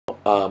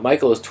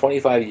Michael is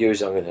 25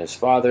 years younger than his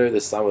father.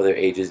 The sum of their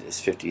ages is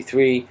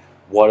 53.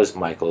 What is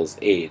Michael's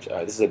age?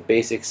 This is a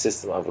basic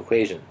system of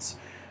equations.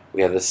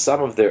 We have the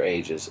sum of their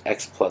ages,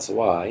 x plus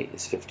y,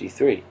 is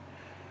 53.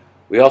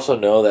 We also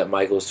know that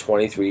Michael is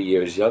 23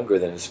 years younger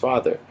than his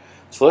father.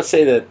 So let's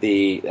say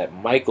that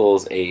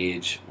Michael's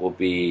age will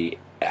be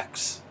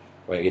x.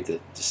 Right? You get to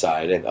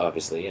decide, and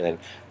obviously, and then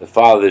the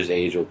father's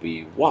age will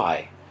be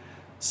y.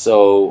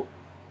 So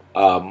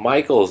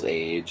Michael's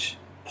age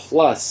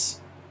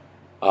plus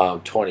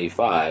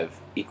 25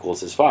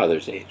 equals his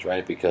father's age,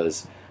 right?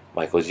 Because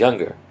Michael's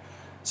younger.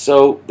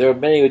 So there are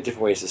many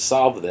different ways to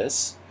solve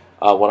this.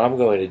 What I'm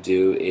going to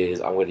do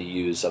is I'm going to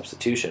use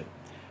substitution.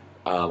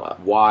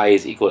 Y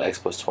is equal to x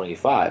plus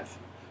 25.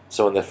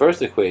 So in the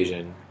first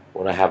equation,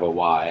 when I have a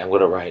y, I'm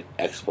going to write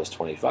x plus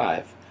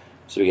 25.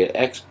 So we get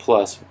x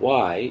plus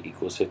y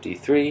equals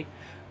 53,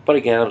 but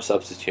again I'm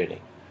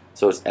substituting.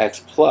 So it's x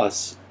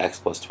plus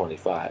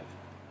 25,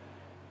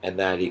 and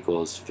that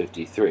equals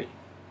 53.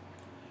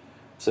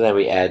 So then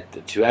we add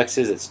the two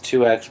x's, it's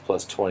 2x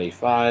plus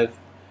 25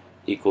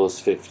 equals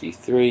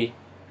 53,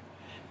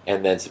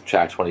 and then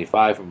subtract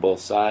 25 from both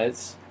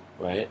sides,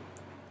 right?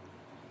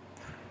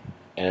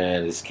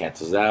 And this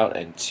cancels out,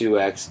 and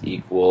 2x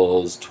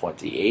equals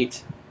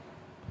 28.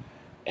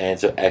 And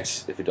so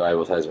x, if we divide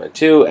both sides by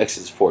 2, x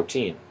is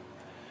 14.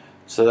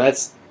 So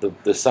that's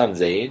the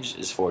son's age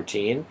is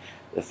 14.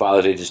 The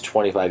father's age is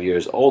 25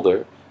 years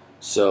older.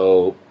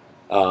 So,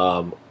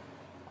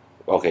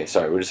 okay,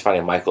 sorry, we're just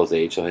finding Michael's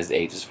age, so his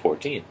age is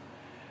 14.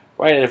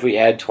 Right, and if we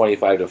add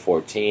 25 to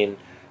 14,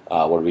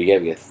 what do we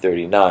get? We get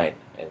 39,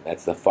 and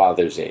that's the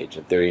father's age.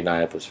 And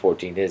 39 plus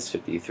 14 is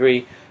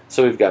 53,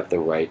 so we've got the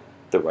right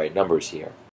numbers here.